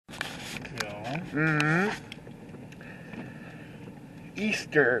Mm-hmm.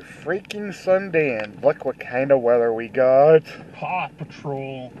 Easter freaking Sunday, and look what kind of weather we got. Paw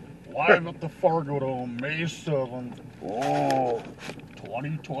Patrol, live at the Fargo Dome, May 7th. Oh.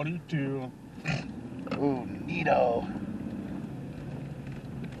 2022. Ooh, neato.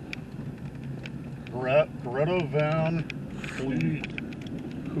 Greta Van Fleet.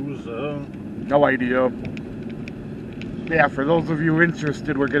 Who's that? No idea. Yeah, for those of you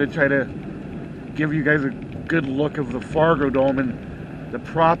interested, we're going to try to give you guys a good look of the Fargo Dome and the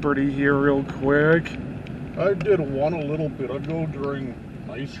property here real quick. I did one a little bit ago during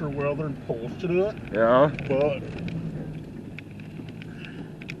nicer weather and posted it. Yeah. But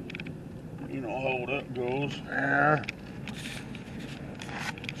you know how that goes. Yeah.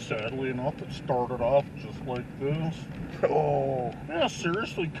 Sadly enough, it started off just like this. Oh. Yeah,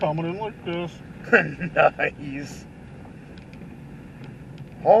 seriously, coming in like this. Nice.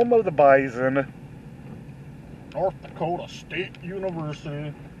 Home of the Bison. North Dakota State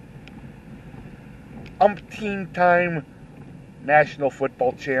University. Umpteen-time national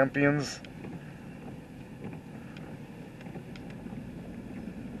football champions.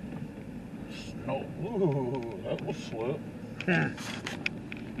 Snow. Ooh, that was slip.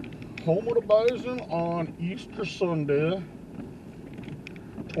 Home of the Bison on Easter Sunday,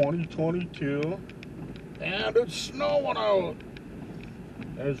 2022. And it's snowing out.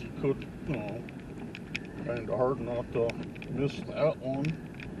 As you could, you know, kind of hard not to miss that one.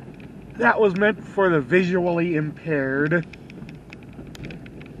 That was meant for the visually impaired.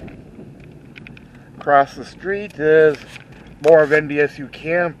 Across the street is more of NDSU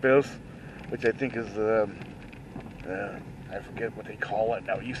campus, which I think is I forget what they call it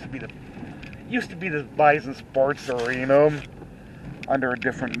now. It used to be the Bison Sports Arena, under a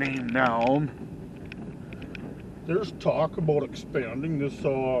different name now. There's talk about expanding this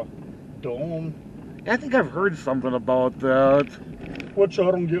dome. I think I've heard something about that. Which I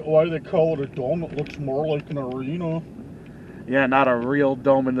don't get why they call it a dome. It looks more like an arena. Yeah, not a real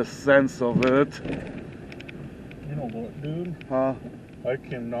dome in the sense of it. You know what, dude? Huh? I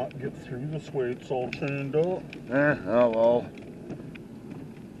cannot get through this way. It's all chained up. Oh well.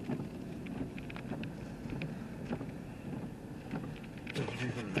 Is it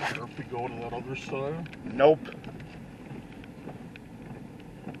even there if we go to that other side? Nope.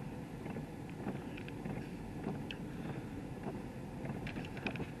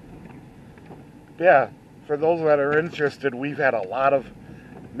 Yeah, for those that are interested, we've had a lot of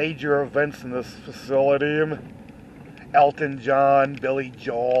major events in this facility. Elton John, Billy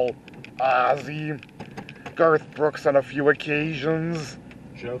Joel, Ozzy, Garth Brooks on a few occasions.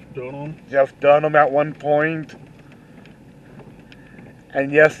 Jeff Dunham at one point.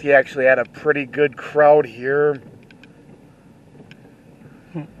 And yes, he actually had a pretty good crowd here.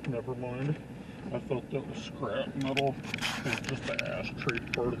 Never mind. I thought that was scrap metal. It was just the ashtray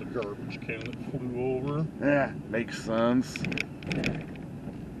part of the garbage can that flew over. Yeah, makes sense.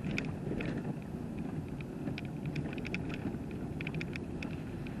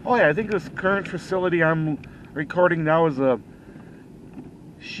 Oh yeah, I think this current facility I'm recording now is a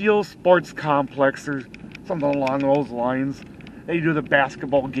Shield Sports Complex or something along those lines. They do the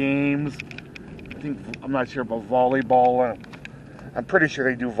basketball games. I'm not sure about volleyball. I'm pretty sure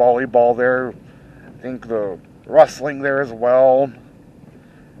they do volleyball there. I think the wrestling there as well.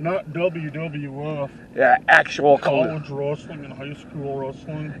 Not WWF. Yeah, actual college wrestling and high school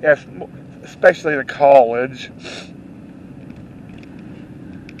wrestling. Yes, especially the college.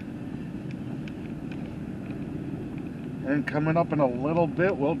 And coming up in a little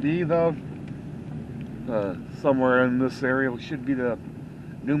bit will be the somewhere in this area should be the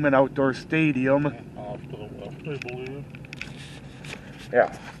Newman Outdoor Stadium. Off to the left, I believe.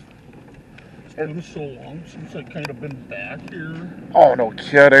 Yeah. It's been so long since I've kind of been back here. Oh, no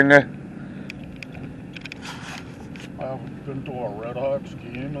kidding. I haven't been to a Red Hawks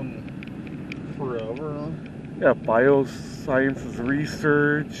game in forever. Yeah, biosciences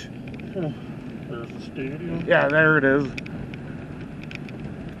research. There's the stadium. Yeah, there it is.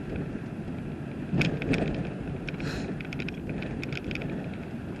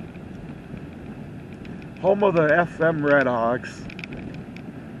 Home of the FM Red Hawks.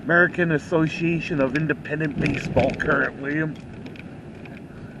 American Association of Independent Baseball currently.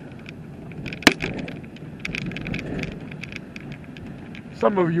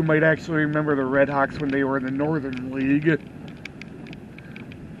 Some of you might actually remember the Red Hawks when they were in the Northern League.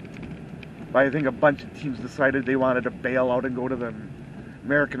 But I think a bunch of teams decided they wanted to bail out and go to the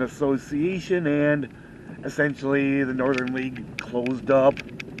American Association, and essentially the Northern League closed up.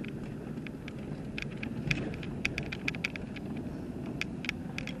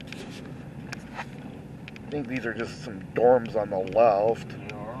 think these are just some dorms on the left.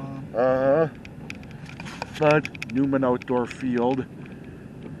 They are. But Newman Outdoor Field.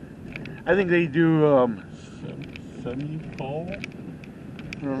 I think they do, Semi-fall?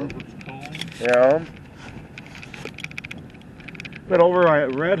 Whatever it's called. yeah. But over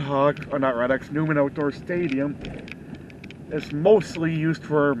at Newman Outdoor Stadium, it's mostly used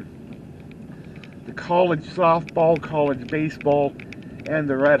for the college softball, college baseball, and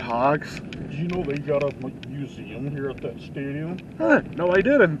the Red Hawks. Did you know they got a museum here at that stadium? Huh, no I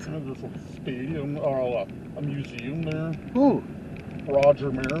didn't. There's a stadium, or a museum there. Ooh.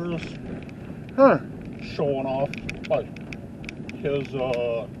 Roger Maris Huh. showing off like his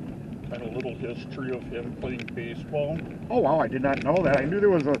kind of little history of him playing baseball. Oh wow, I did not know that. I knew there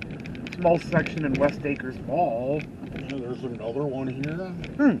was a small section in West Acres Mall. Yeah, there's another one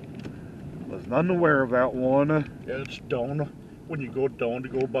here. Was none aware of that one. Yeah, it's down when you go down to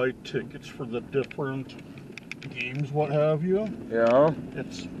go buy tickets for the different games, what have you. Yeah.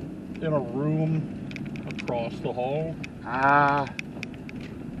 It's in a room across the hall. Ah.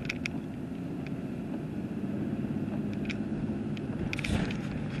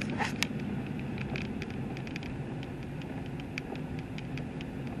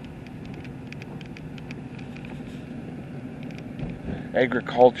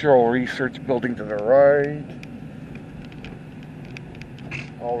 Agricultural Research Building to the right.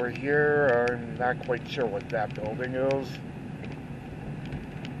 Over here, I'm not quite sure what that building is.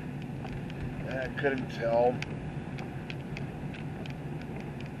 I couldn't tell.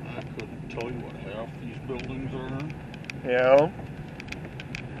 I couldn't tell you what half these buildings are. Yeah.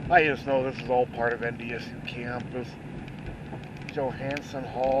 I just know this is all part of NDSU campus. Johansson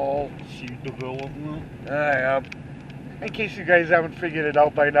Hall. Seed development. Yeah. In case you guys haven't figured it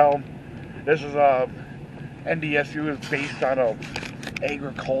out by now, this is NDSU is based on a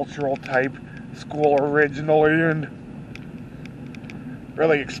agricultural type school originally and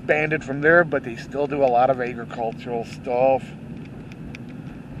really expanded from there, but they still do a lot of agricultural stuff.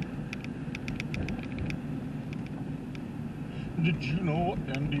 Did you know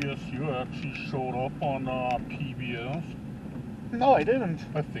NDSU actually showed up on PBS? No, I didn't.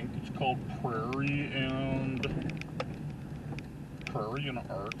 I think it's called Prairie and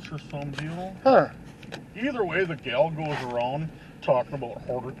Arts or some deal. Huh. Either way, the gal goes around talking about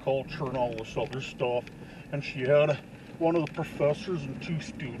horticulture and all this other stuff, and she had one of the professors and two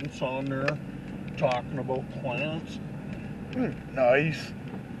students on there talking about plants. Nice.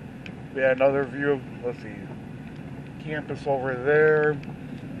 Yeah, another view of, let's see, campus over there.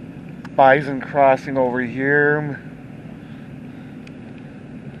 Bison Crossing over here.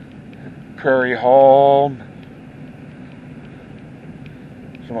 Prairie Hall.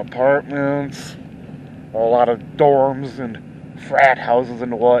 Some apartments. A lot of dorms and frat houses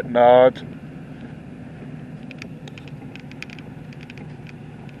and whatnot.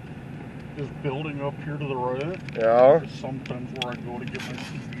 This building up here to the right. Yeah. Is sometimes where I go to get my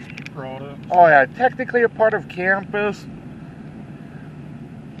CBD products. Oh yeah, technically a part of campus.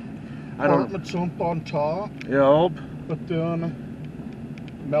 Apartments up on top. Yep. But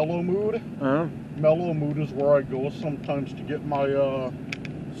then Mellow Mood. Mellow Mood is where I go sometimes to get my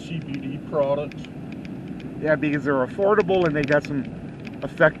CBD products. Yeah, because they're affordable and they got some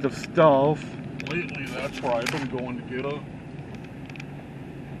effective stuff. Lately, that's where I've been going to get it.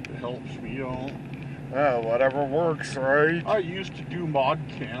 It helps me out. Well, whatever works, right? I used to do Mod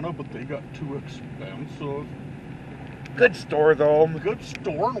Canna, but they got too expensive. Good store, though. Good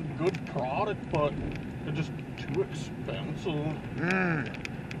store and good product, but they're just too expensive.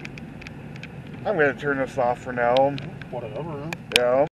 I'm gonna turn this off for now. Whatever. Yeah.